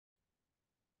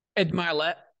Ed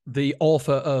Milet, the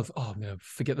author of, oh, no,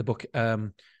 forget the book,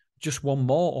 Just One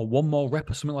More or One More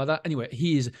Rep or something like that. Anyway,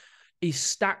 he's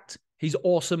stacked. He's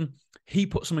awesome. He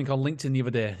put something on LinkedIn the other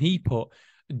day. He put,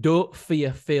 don't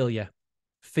fear failure.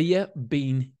 Fear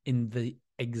being in the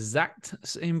exact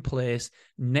same place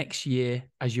next year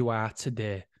as you are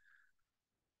today.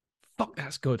 Fuck,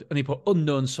 that's good. And he put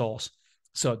unknown source.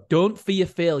 So don't fear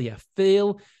failure.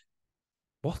 Fail.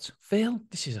 What? Fail?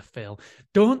 This is a fail.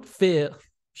 Don't fear.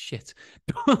 Shit.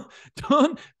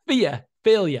 Don't fear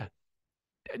failure.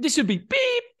 This would be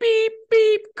beep, beep,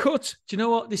 beep, cut. Do you know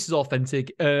what? This is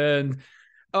authentic. And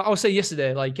I was saying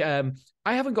yesterday, like,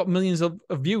 I haven't got millions of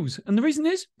views. And the reason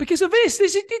is because of this.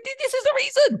 This is the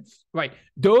reason. Right.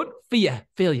 Don't fear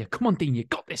failure. Come on, Dean, you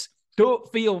got this.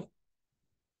 Don't feel.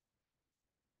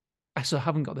 I still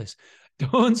haven't got this.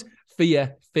 Don't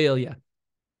fear failure.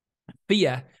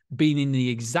 Fear being in the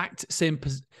exact same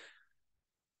position.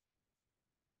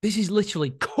 This is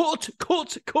literally cut.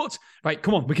 Right,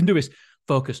 come on, we can do this.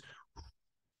 Focus.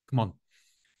 Come on.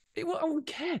 I don't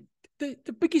care.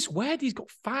 The biggest word, he's got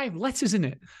 5 letters in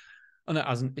it. And it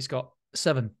hasn't. It's got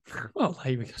 7. Well,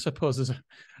 I suppose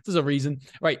there's a reason.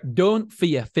 Right, don't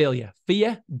fear failure.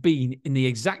 Fear being in the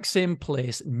exact same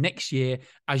place next year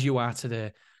as you are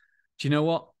today. Do you know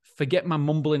what? Forget my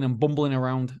mumbling and bumbling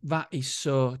around. That is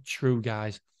so true,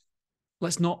 guys.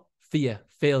 Let's not fear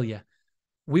failure.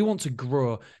 We want to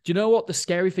grow. Do you know what the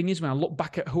scary thing is? When I look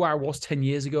back at who I was 10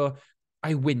 years ago,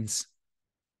 I wince.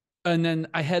 And then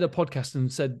I heard a podcast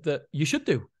and said that you should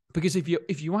do. Because if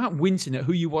you aren't wincing at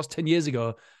who you was 10 years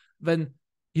ago, then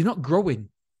you're not growing.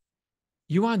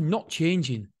 You are not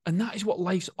changing. And that is what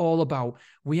life's all about.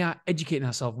 We are educating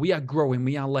ourselves. We are growing.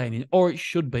 We are learning, or it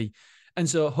should be. And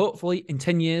so hopefully in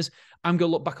 10 years, I'm going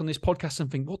to look back on this podcast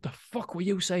and think, what the fuck were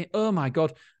you saying? Oh my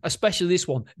God. Especially this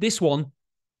one. This one,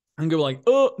 I'm going to be like,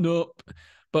 oh no.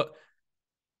 But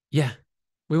yeah,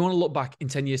 we want to look back in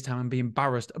 10 years' time and be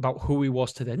embarrassed about who he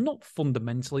was today. Not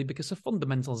fundamentally, because the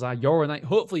fundamentals are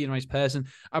hopefully you're a nice person.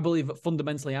 I believe that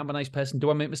fundamentally I'm a nice person. Do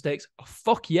I make mistakes? Oh,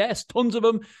 fuck yes, tons of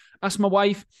them. Ask my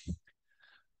wife.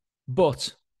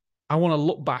 But I want to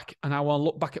look back, and I want to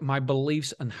look back at my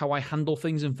beliefs and how I handle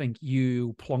things and think,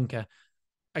 you plonker,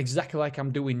 exactly like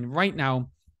I'm doing right now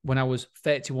when I was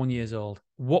 31 years old.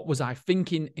 What was I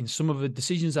thinking in some of the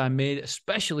decisions I made,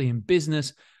 especially in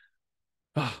business?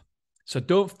 So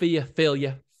don't fear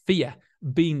failure. Fear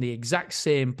being the exact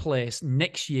same place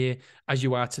next year as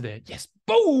you are today. Yes,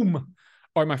 boom.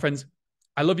 All right, my friends,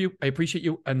 I love you. I appreciate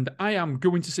you. And I am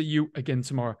going to see you again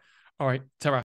tomorrow. All right, ta-ra.